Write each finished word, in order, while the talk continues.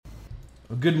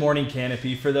Well, good morning,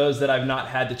 Canopy. For those that I've not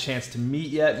had the chance to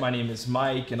meet yet, my name is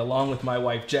Mike, and along with my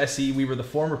wife, Jessie, we were the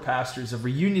former pastors of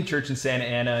Reunion Church in Santa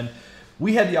Ana, and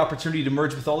we had the opportunity to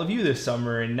merge with all of you this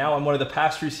summer, and now I'm one of the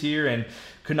pastors here and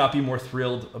could not be more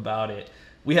thrilled about it.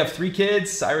 We have 3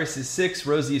 kids. Cyrus is 6,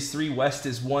 Rosie is 3, West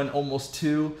is 1, almost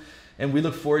 2, and we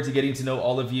look forward to getting to know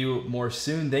all of you more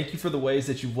soon. Thank you for the ways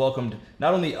that you've welcomed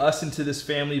not only us into this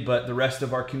family, but the rest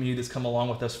of our community that's come along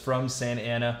with us from Santa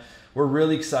Ana. We're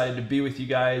really excited to be with you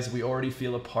guys. We already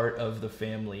feel a part of the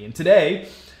family. And today,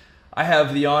 I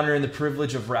have the honor and the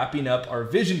privilege of wrapping up our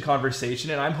vision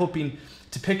conversation, and I'm hoping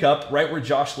to pick up right where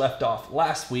Josh left off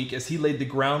last week as he laid the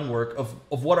groundwork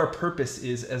of what our purpose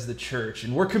is as the church.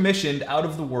 And we're commissioned out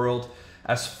of the world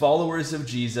as followers of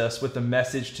Jesus with a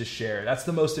message to share. That's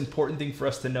the most important thing for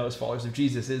us to know as followers of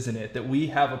Jesus, isn't it? That we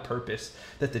have a purpose,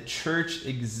 that the church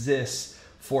exists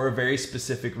for a very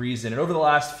specific reason. And over the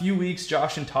last few weeks,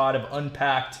 Josh and Todd have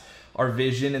unpacked our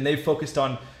vision, and they've focused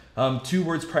on 2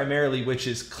 words primarily, which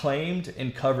is claimed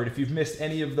and covered. If you've missed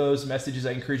any of those messages,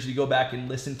 I encourage you to go back and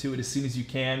listen to it as soon as you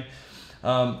can.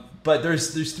 But there's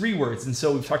 3 words, and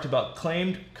so we've talked about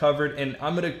claimed, covered, and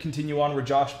I'm going to continue on where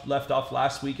Josh left off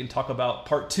last week and talk about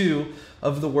part 2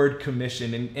 of the word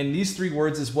commission. And these 3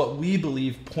 words is what we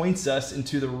believe points us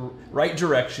into the right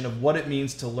direction of what it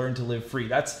means to learn to live free.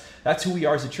 That's who we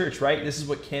are as a church, right? This is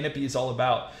what Canopy is all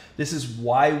about. This is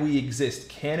why we exist.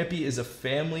 Canopy is a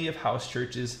family of house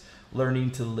churches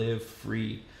learning to live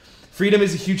free. Freedom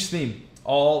is a huge theme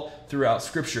all throughout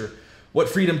Scripture. What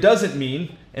freedom doesn't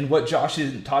mean, and what Josh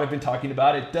and Todd have been talking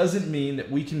about, it doesn't mean that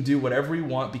we can do whatever we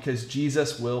want because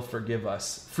Jesus will forgive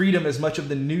us. Freedom, as much of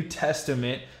the New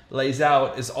Testament lays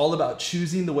out, is all about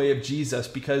choosing the way of Jesus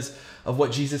because of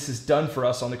what Jesus has done for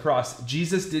us on the cross.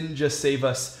 Jesus didn't just save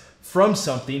us from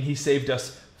something, he saved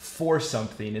us for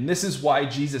something. And this is why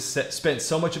Jesus spent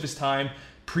so much of his time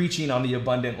preaching on the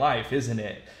abundant life, isn't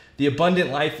it? The abundant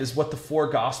life is what the 4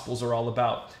 Gospels are all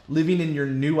about. Living in your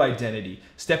new identity,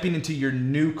 stepping into your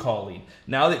new calling.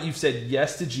 Now that you've said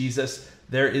yes to Jesus,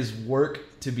 there is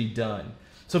work to be done.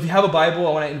 So if you have a Bible,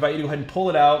 I want to invite you to go ahead and pull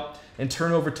it out and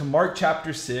turn over to Mark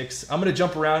chapter 6. I'm going to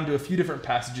jump around to a few different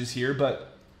passages here,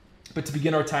 but to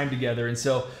begin our time together. And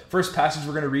so first passage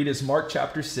we're going to read is Mark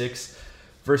chapter 6,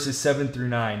 verses 7 through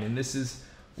 9. And this is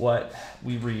what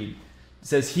we read. It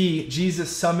says,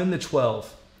 Jesus, summoned the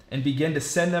 12 and began to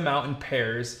send them out in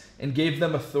pairs and gave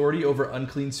them authority over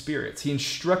unclean spirits. He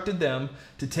instructed them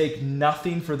to take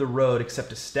nothing for the road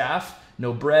except a staff,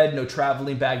 no bread, no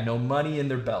traveling bag, no money in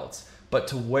their belts, but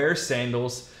to wear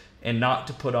sandals and not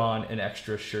to put on an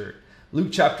extra shirt. Luke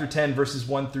chapter 10, verses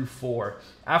 1 through 4.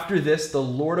 After this, the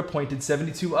Lord appointed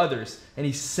 72 others, and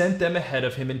he sent them ahead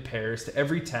of him in pairs to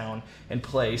every town and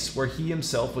place where he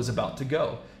himself was about to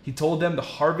go. He told them, the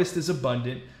harvest is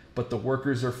abundant, but the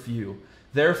workers are few.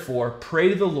 Therefore, pray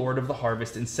to the Lord of the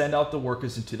harvest and send out the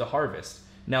workers into the harvest.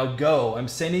 Now go, I'm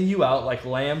sending you out like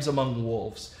lambs among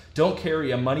wolves. Don't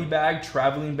carry a money bag,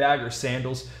 traveling bag, or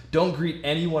sandals. Don't greet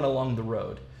anyone along the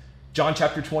road. John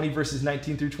chapter 20, verses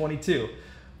 19 through 22.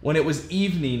 When it was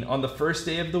evening on the first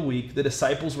day of the week, the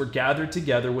disciples were gathered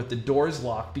together with the doors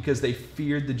locked because they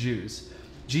feared the Jews.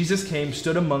 Jesus came,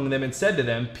 stood among them, and said to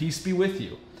them, peace be with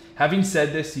you. Having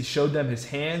said this, he showed them his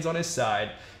hands on his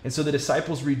side, and so the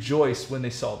disciples rejoiced when they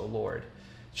saw the Lord.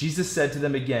 Jesus said to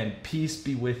them again, peace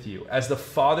be with you. As the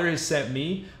Father has sent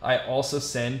me, I also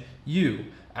send you.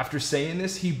 After saying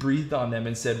this, he breathed on them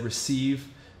and said, receive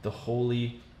the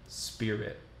Holy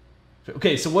Spirit.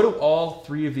 Okay, so what do all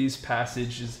 3 of these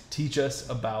passages teach us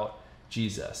about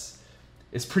Jesus?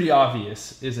 It's pretty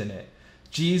obvious, isn't it?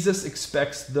 Jesus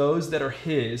expects those that are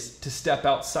his to step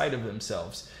outside of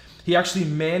themselves. He actually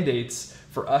mandates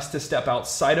for us to step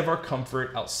outside of our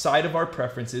comfort, outside of our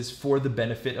preferences for the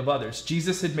benefit of others.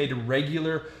 Jesus had made a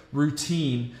regular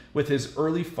routine with his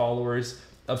early followers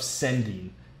of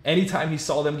sending. Anytime he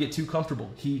saw them get too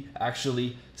comfortable, he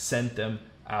actually sent them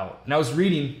out. And I was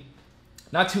reading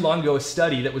not too long ago a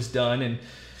study that was done, and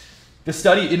the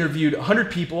study interviewed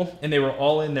 100 people, and they were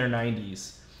all in their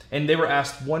 90s. And they were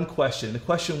asked one question. The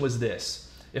question was this: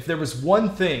 if there was one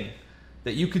thing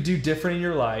that you could do different in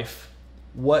your life,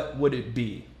 what would it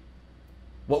be?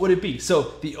 What would it be?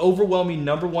 So the overwhelming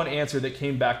number 1 answer that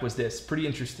came back was this. Pretty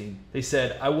interesting. They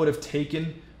said, I would have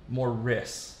taken more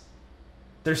risks.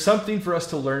 There's something for us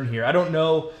to learn here. I don't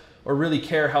know or really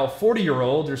care how a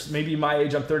 40-year-old, or maybe my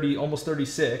age, I'm 30, almost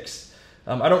 36.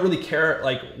 I don't really care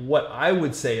like what I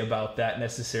would say about that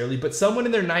necessarily, but someone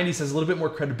in their 90s has a little bit more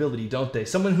credibility, don't they?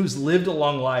 Someone who's lived a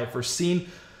long life or seen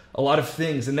a lot of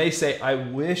things, and they say, I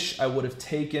wish I would have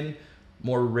taken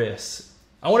more risks.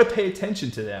 I want to pay attention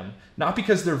to them, not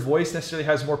because their voice necessarily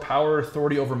has more power or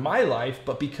authority over my life,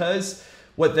 but because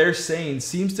what they're saying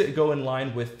seems to go in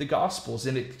line with the Gospels,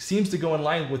 and it seems to go in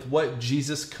line with what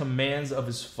Jesus commands of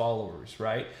his followers,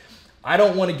 right? I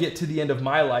don't want to get to the end of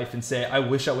my life and say, I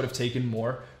wish I would have taken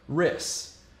more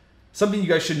risks. Something you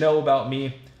guys should know about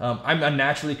me, I'm a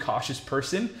naturally cautious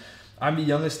person. I'm the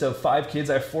youngest of 5 kids.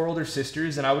 I have 4 older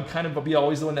sisters, and I would kind of be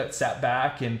always the one that sat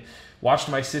back and watched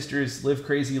my sisters live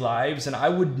crazy lives, and I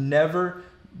would never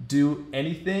do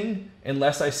anything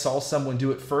unless I saw someone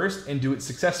do it first and do it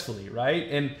successfully, right?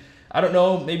 And I don't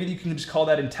know, maybe you can just call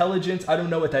that intelligence. I don't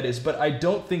know what that is, but I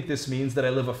don't think this means that I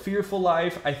live a fearful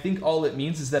life. I think all it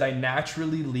means is that I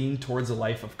naturally lean towards a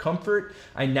life of comfort.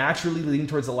 I naturally lean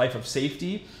towards a life of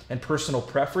safety and personal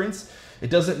preference. It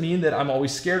doesn't mean that I'm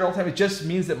always scared all the time. It just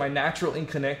means that my natural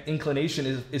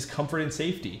inclination is comfort and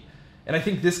safety. And I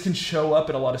think this can show up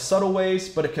in a lot of subtle ways,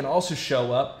 but it can also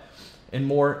show up in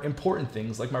more important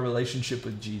things like my relationship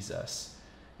with Jesus.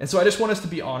 And so I just want us to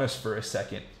be honest for a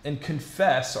second and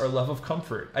confess our love of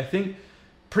comfort. I think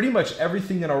pretty much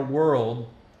everything in our world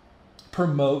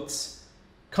promotes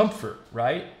comfort,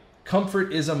 right?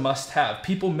 Comfort is a must-have.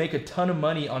 People make a ton of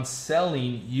money on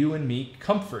selling you and me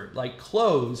comfort, like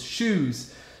clothes,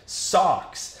 shoes,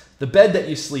 socks, the bed that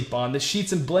you sleep on, the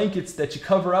sheets and blankets that you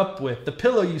cover up with, the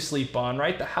pillow you sleep on,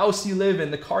 right? The house you live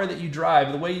in, the car that you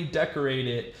drive, the way you decorate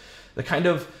it,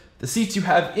 the seats you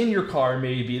have in your car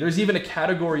maybe. There's even a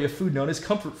category of food known as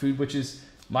comfort food, which is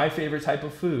my favorite type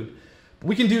of food.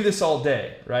 We can do this all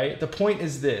day, right? The point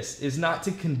is not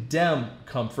to condemn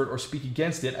comfort or speak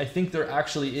against it. I think there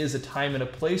actually is a time and a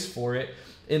place for it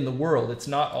in the world. It's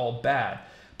not all bad.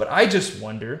 But I just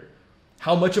wonder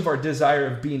how much of our desire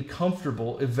of being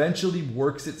comfortable eventually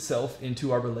works itself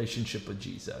into our relationship with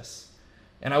Jesus.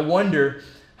 And I wonder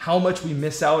how much we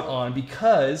miss out on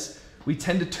because we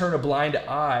tend to turn a blind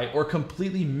eye or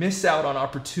completely miss out on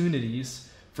opportunities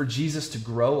for Jesus to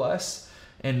grow us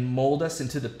and mold us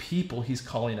into the people he's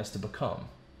calling us to become.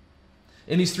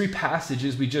 In these 3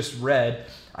 passages we just read,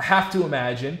 I have to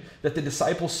imagine that the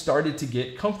disciples started to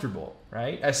get comfortable,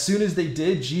 right? As soon as they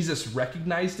did, Jesus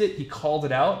recognized it, he called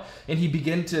it out, and he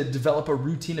began to develop a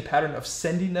routine, a pattern of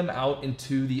sending them out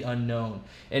into the unknown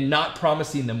and not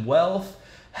promising them wealth,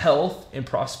 health, and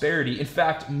prosperity. In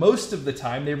fact, most of the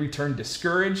time they returned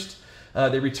discouraged,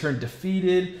 they returned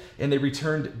defeated, and they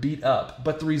returned beat up.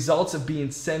 But the results of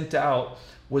being sent out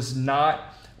was not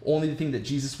only the thing that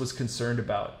Jesus was concerned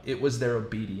about. It was their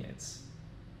obedience.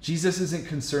 Jesus isn't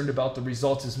concerned about the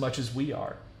results as much as we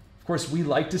are. Of course, we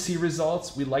like to see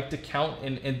results. We like to count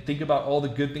and think about all the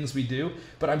good things we do,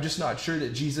 but I'm just not sure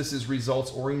that Jesus is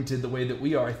results oriented the way that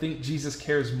we are. I think Jesus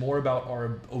cares more about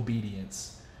our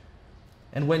obedience.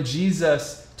 And when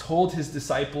Jesus told his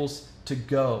disciples to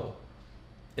go,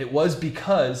 it was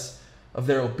because of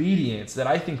their obedience that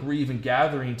I think we're even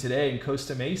gathering today in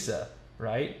Costa Mesa,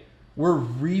 right? We're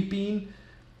reaping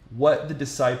what the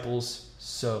disciples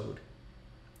sowed.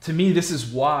 To me, this is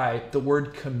why the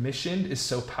word commissioned is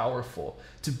so powerful.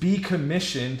 To be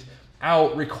commissioned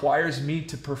out requires me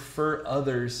to prefer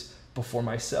others before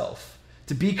myself.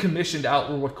 To be commissioned out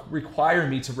will require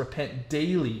me to repent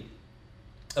daily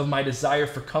of my desire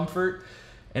for comfort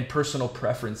and personal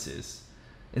preferences.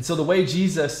 And so the way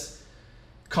Jesus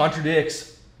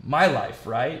contradicts my life,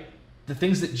 right? The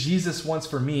things that Jesus wants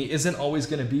for me isn't always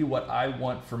going to be what I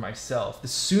want for myself. The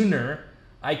sooner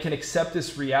I can accept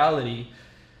this reality,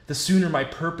 the sooner my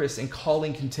purpose and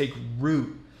calling can take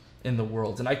root in the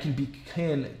world, and I can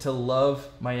begin to love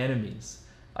my enemies.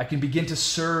 I can begin to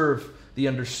serve the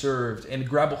underserved and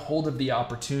grab a hold of the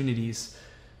opportunities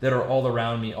that are all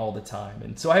around me all the time.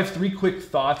 And so I have 3 quick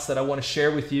thoughts that I want to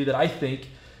share with you that I think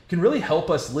can really help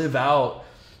us live out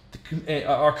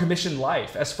our commissioned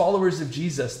life as followers of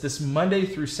Jesus. This Monday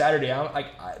through Saturday,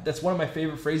 that's one of my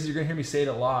favorite phrases. You're going to hear me say it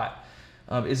a lot.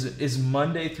 Is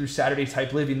Monday through Saturday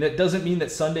type living. That doesn't mean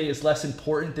that Sunday is less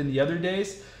important than the other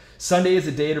days. Sunday is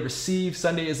a day to receive.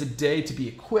 Sunday is a day to be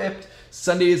equipped.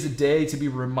 Sunday is a day to be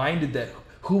reminded that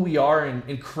who we are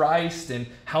in Christ and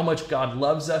how much God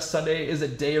loves us. Sunday is a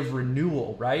day of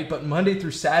renewal, right? But Monday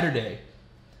through Saturday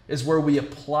is where we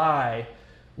apply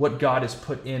what God has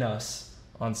put in us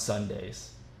on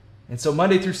Sundays. And so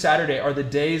Monday through Saturday are the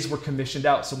days we're commissioned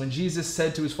out. So when Jesus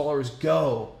said to his followers,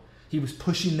 go, he was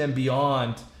pushing them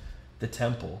beyond the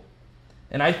temple.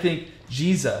 And I think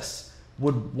Jesus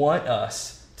would want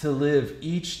us to live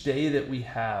each day that we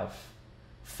have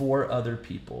for other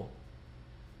people.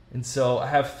 And so I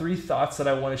have 3 thoughts that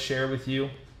I want to share with you.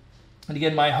 And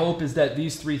again, my hope is that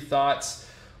these 3 thoughts,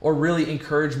 or really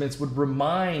encouragements, would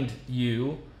remind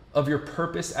you of your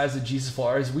purpose as a Jesus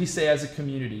follower, as we say as a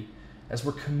community, as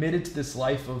we're committed to this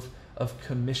life of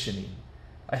commissioning,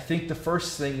 I think the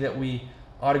first thing that we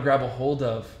ought to grab a hold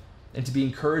of and to be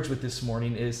encouraged with this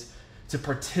morning is to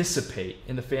participate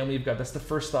in the family of God. That's the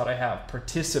first thought I have.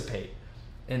 Participate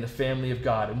in the family of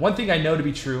God. And one thing I know to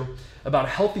be true about a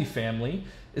healthy family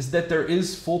is that there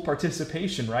is full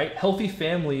participation, right? Healthy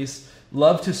families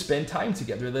love to spend time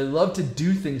together. They love to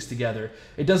do things together.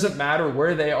 It doesn't matter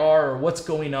where they are or what's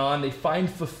going on. They find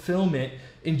fulfillment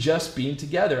in just being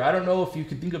together. I don't know if you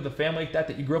could think of the family like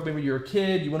that you grew up in when you were a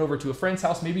kid, you went over to a friend's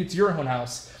house, maybe it's your own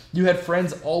house. You had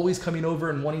friends always coming over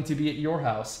and wanting to be at your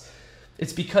house.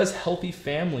 It's because healthy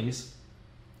families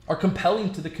are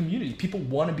compelling to the community. People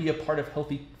want to be a part of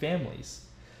healthy families.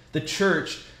 The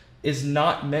church is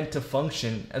not meant to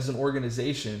function as an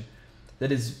organization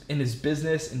that is in his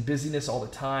business and busyness all the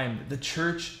time. The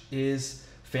church is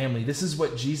family. This is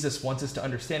what Jesus wants us to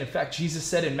understand. In fact, Jesus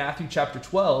said in Matthew chapter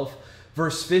 12,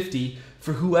 verse 50,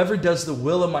 "For whoever does the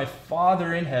will of my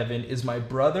Father in heaven is my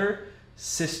brother,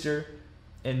 sister,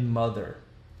 and mother."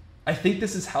 I think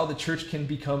this is how the church can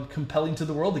become compelling to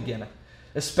the world again,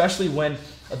 especially when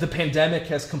the pandemic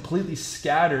has completely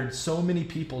scattered so many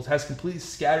people, has completely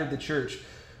scattered the church,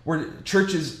 where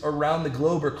churches around the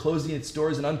globe are closing its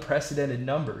doors in unprecedented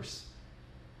numbers.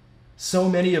 So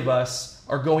many of us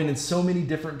are going in so many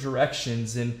different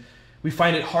directions, and we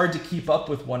find it hard to keep up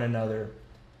with one another.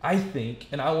 I think,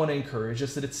 and I want to encourage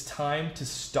us, that it's time to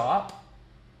stop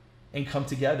and come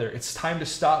together. It's time to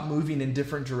stop moving in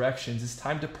different directions. It's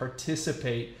time to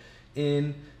participate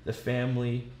in the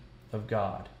family of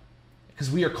God.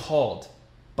 Because we are called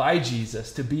by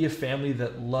Jesus to be a family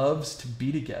that loves to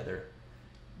be together.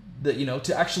 That,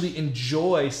 to actually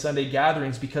enjoy Sunday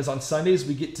gatherings, because on Sundays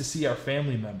we get to see our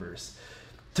family members.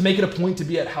 To make it a point to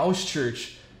be at house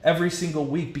church every single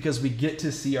week because we get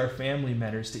to see our family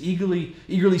members. To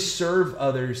eagerly serve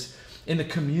others in the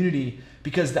community,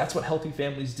 because that's what healthy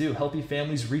families do. Healthy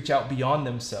families reach out beyond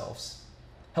themselves.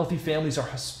 Healthy families are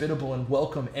hospitable and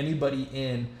welcome anybody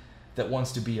in that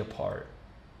wants to be a part.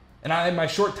 And in my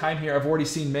short time here, I've already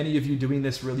seen many of you doing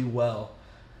this really well.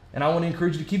 And I want to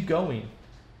encourage you to keep going.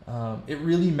 It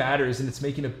really matters, and it's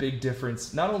making a big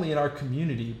difference, not only in our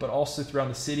community, but also throughout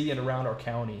the city and around our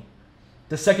county.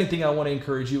 The second thing I want to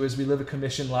encourage you as we live a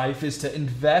commission life is to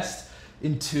invest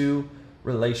into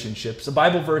relationships. A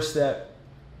Bible verse that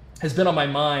has been on my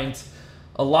mind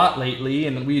a lot lately,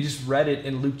 and we just read it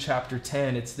in Luke chapter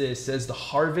 10. It's this: it says, "The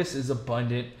harvest is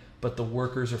abundant, but the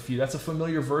workers are few." That's a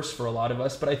familiar verse for a lot of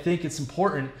us, but I think it's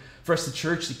important for us, the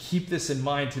church, to keep this in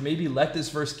mind, to maybe let this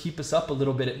verse keep us up a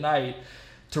little bit at night,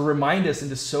 to remind us and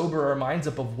to sober our minds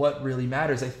up of what really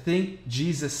matters. I think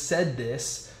Jesus said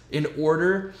this in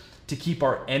order to keep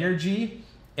our energy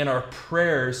and our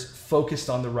prayers focused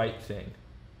on the right thing.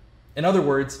 In other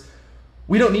words,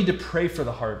 we don't need to pray for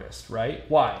the harvest, right?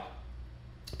 Why?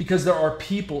 Because there are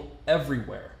people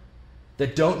everywhere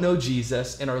that don't know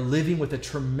Jesus and are living with a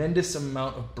tremendous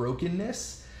amount of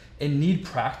brokenness and need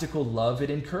practical love and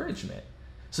encouragement.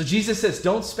 So Jesus says,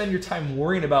 don't spend your time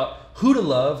worrying about who to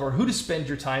love or who to spend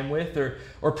your time with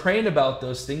or praying about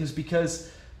those things, because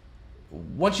I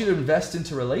want you to invest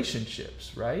into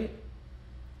relationships, right?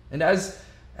 And as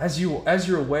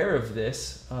you're aware of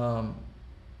this,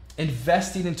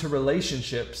 investing into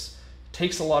relationships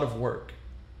takes a lot of work.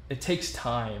 It takes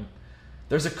time.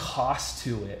 There's a cost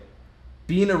to it.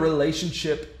 Being a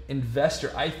relationship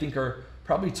investor, I think, are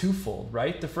probably twofold,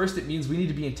 right? The first, it means we need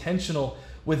to be intentional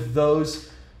with those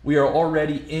we are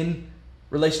already in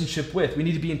relationship with. We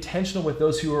need to be intentional with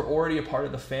those who are already a part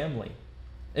of the family.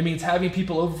 It means having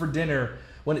people over for dinner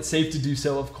when it's safe to do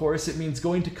so, of course. It means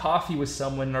going to coffee with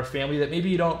someone in our family that maybe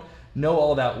you don't know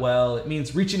all that well. It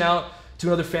means reaching out to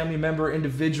another family member,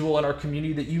 individual in our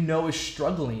community that you know is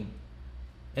struggling,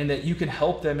 and that you can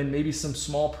help them in maybe some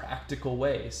small practical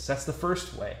ways. That's the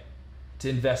first way to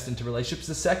invest into relationships.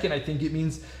 The second, I think, it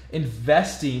means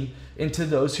investing into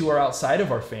those who are outside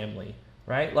of our family,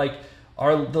 right? Like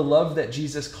the love that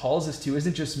Jesus calls us to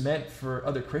isn't just meant for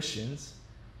other Christians.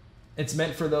 It's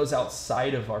meant for those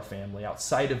outside of our family,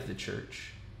 outside of the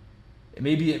church.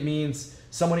 Maybe it means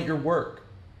someone at your work,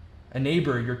 a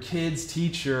neighbor, your kids'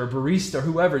 teacher, barista,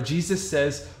 whoever. Jesus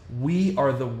says we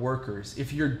are the workers.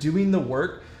 If you're doing the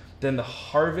work, then the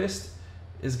harvest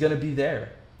is going to be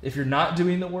there. If you're not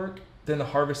doing the work, then the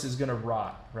harvest is going to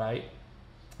rot, right?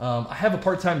 I have a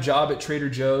part-time job at Trader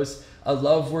Joe's. I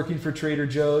love working for Trader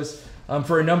Joe's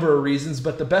for a number of reasons,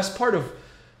 but the best part of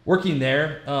working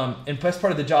there and best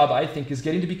part of the job, I think, is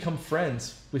getting to become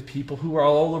friends with people who are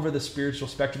all over the spiritual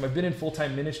spectrum. I've been in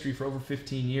full-time ministry for over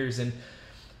 15 years, and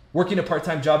Working a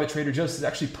part-time job at Trader Joe's has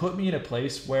actually put me in a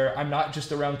place where I'm not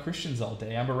just around Christians all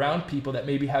day. I'm around people that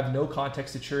maybe have no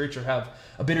context to church or have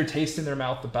a bitter taste in their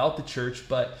mouth about the church.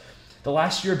 But the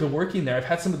last year I've been working there, I've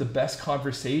had some of the best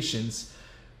conversations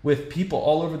with people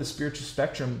all over the spiritual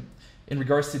spectrum in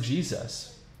regards to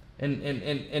Jesus. And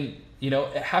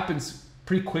it happens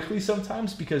pretty quickly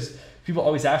sometimes because people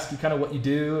always ask you kind of what you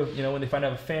do, when they find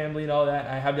out a family and all that.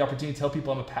 And I have the opportunity to tell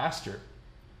people I'm a pastor.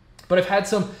 But I've had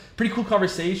some pretty cool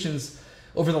conversations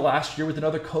over the last year with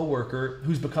another coworker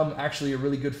who's become actually a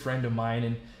really good friend of mine.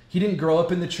 And he didn't grow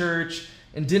up in the church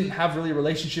and didn't have really a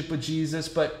relationship with Jesus,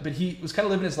 but he was kind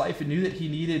of living his life and knew that he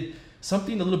needed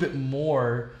something a little bit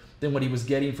more than what he was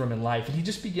getting from in life. And he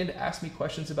just began to ask me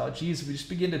questions about Jesus. We just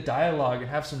began to dialogue and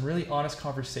have some really honest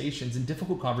conversations and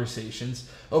difficult conversations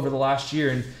over the last year.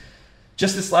 And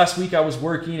just this last week I was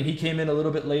working and he came in a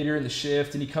little bit later in the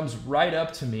shift and he comes right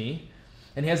up to me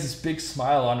and he has this big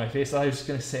smile on my face. I thought he was just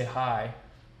going to say hi.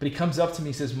 But he comes up to me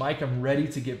and says, Mike, I'm ready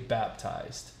to get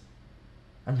baptized.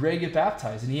 I'm ready to get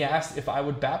baptized. And he asked if I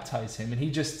would baptize him. And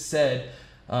he just said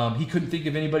he couldn't think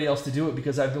of anybody else to do it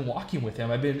because I've been walking with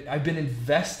him. I've been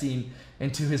investing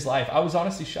into his life. I was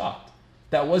honestly shocked.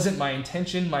 That wasn't my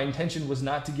intention. My intention was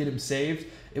not to get him saved.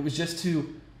 It was just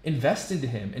to invest into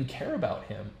him and care about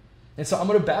him. And so I'm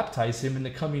going to baptize him in the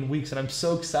coming weeks. And I'm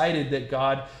so excited that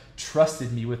God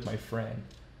trusted me with my friend.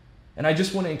 And I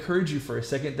just want to encourage you for a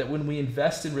second that when we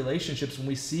invest in relationships, when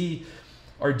we see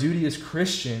our duty as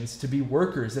Christians to be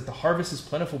workers, that the harvest is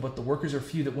plentiful, but the workers are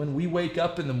few, that when we wake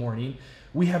up in the morning,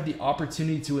 we have the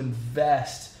opportunity to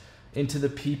invest into the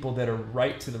people that are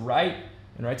right to the right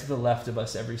and right to the left of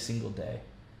us every single day.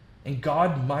 And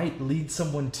God might lead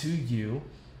someone to you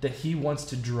that he wants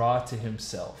to draw to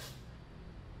himself.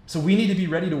 So we need to be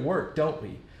ready to work, don't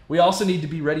we? We also need to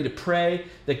be ready to pray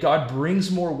that God brings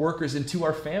more workers into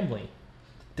our family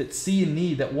that see a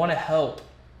need, that want to help.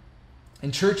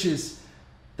 And churches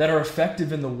that are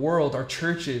effective in the world are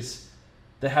churches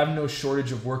that have no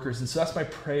shortage of workers. And so that's my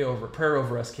prayer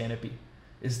over us, Canopy,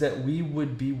 is that we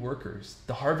would be workers.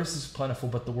 The harvest is plentiful,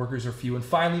 but the workers are few. And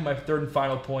finally, my third and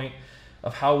final point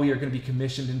of how we are going to be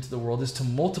commissioned into the world is to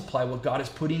multiply what God is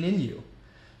putting in you.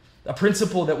 A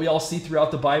principle that we all see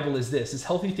throughout the Bible is this, is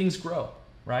healthy things grow,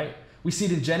 right? We see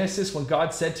it in Genesis when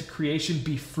God said to creation,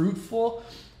 be fruitful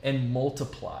and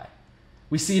multiply.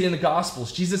 We see it in the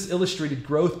Gospels. Jesus illustrated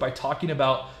growth by talking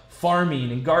about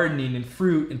farming and gardening and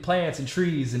fruit and plants and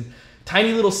trees and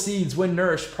tiny little seeds, when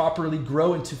nourished properly,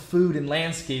 grow into food and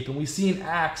landscape. And we see in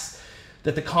Acts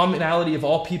that the commonality of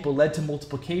all people led to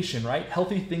multiplication, right?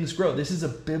 Healthy things grow. This is a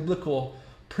biblical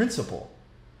principle.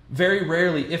 Very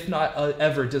rarely, if not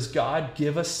ever, does God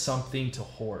give us something to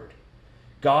hoard.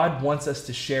 God wants us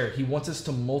to share. He wants us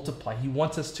to multiply. He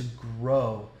wants us to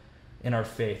grow in our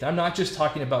faith. I'm not just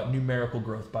talking about numerical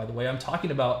growth, by the way. I'm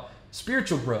talking about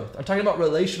spiritual growth. I'm talking about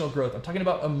relational growth. I'm talking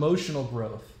about emotional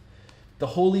growth. The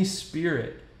Holy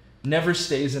Spirit never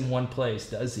stays in one place,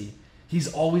 does he?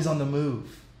 He's always on the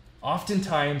move.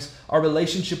 Oftentimes, our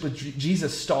relationship with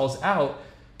Jesus stalls out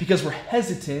because we're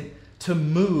hesitant to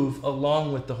move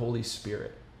along with the Holy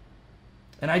Spirit.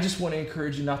 And I just want to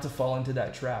encourage you not to fall into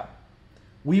that trap.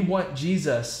 We want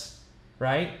Jesus,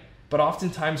 right? But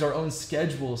oftentimes our own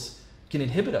schedules can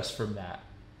inhibit us from that,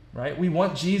 right? We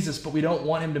want Jesus, but we don't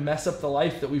want him to mess up the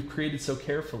life that we've created so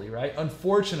carefully, right?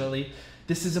 Unfortunately,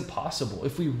 this isn't possible.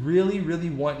 If we really,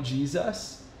 really want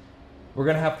Jesus, we're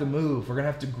going to have to move. We're going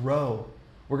to have to grow.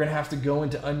 We're going to have to go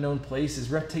into unknown places.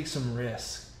 We're going to take some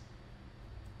risks.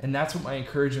 And that's what my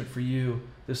encouragement for you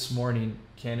this morning,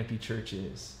 Canopy Church,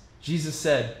 is. Jesus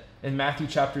said in Matthew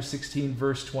chapter 16,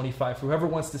 verse 25, whoever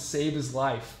wants to save his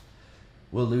life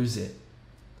will lose it.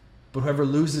 But whoever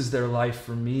loses their life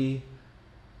for me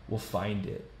will find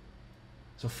it.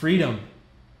 So freedom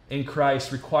in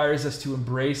Christ requires us to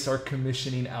embrace our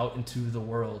commissioning out into the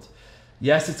world.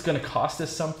 Yes, it's going to cost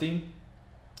us something,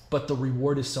 but the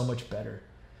reward is so much better.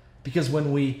 Because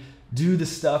when we do the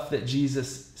stuff that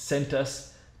Jesus sent us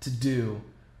to do,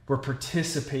 we're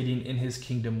participating in his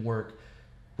kingdom work.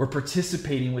 We're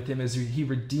participating with him as he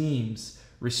redeems,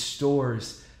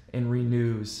 restores, and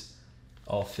renews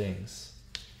all things.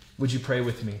 Would you pray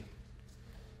with me?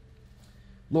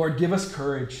 Lord, give us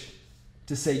courage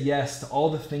to say yes to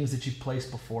all the things that you've placed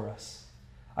before us.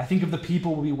 I think of the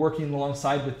people we'll be working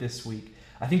alongside with this week.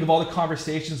 I think of all the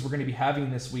conversations we're going to be having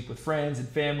this week with friends and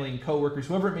family and coworkers,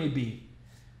 whoever it may be.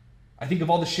 I think of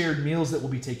all the shared meals that will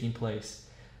be taking place.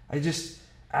 I just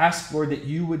ask, Lord, that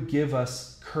you would give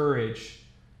us courage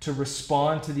to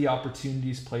respond to the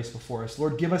opportunities placed before us.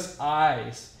 Lord, give us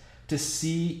eyes to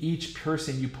see each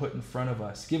person you put in front of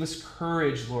us. Give us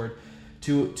courage, Lord,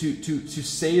 to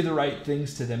say the right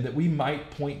things to them, that we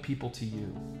might point people to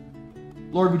you.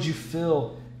 Lord, would you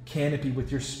fill Canopy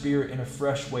with your Spirit in a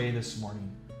fresh way this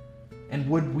morning? And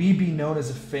would we be known as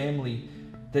a family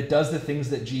that does the things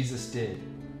that Jesus did?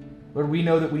 Lord, we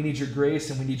know that we need your grace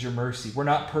and we need your mercy. We're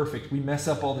not perfect. We mess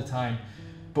up all the time,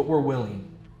 but we're willing.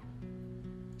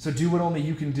 So do what only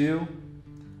you can do.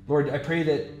 Lord, I pray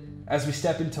that as we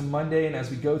step into Monday and as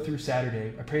we go through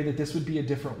Saturday, I pray that this would be a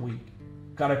different week.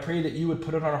 God, I pray that you would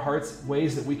put it on our hearts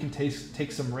ways that we can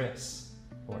take some risks,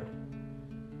 Lord.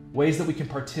 Ways that we can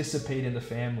participate in the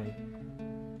family,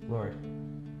 Lord.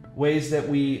 Ways that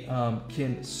we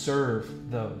can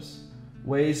serve those.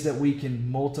 Ways that we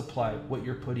can multiply what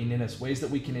you're putting in us. Ways that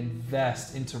we can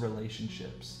invest into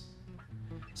relationships.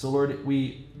 So, Lord,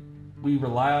 we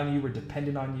rely on you. We're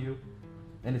dependent on you.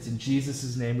 And it's in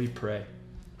Jesus' name we pray.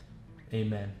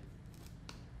 Amen.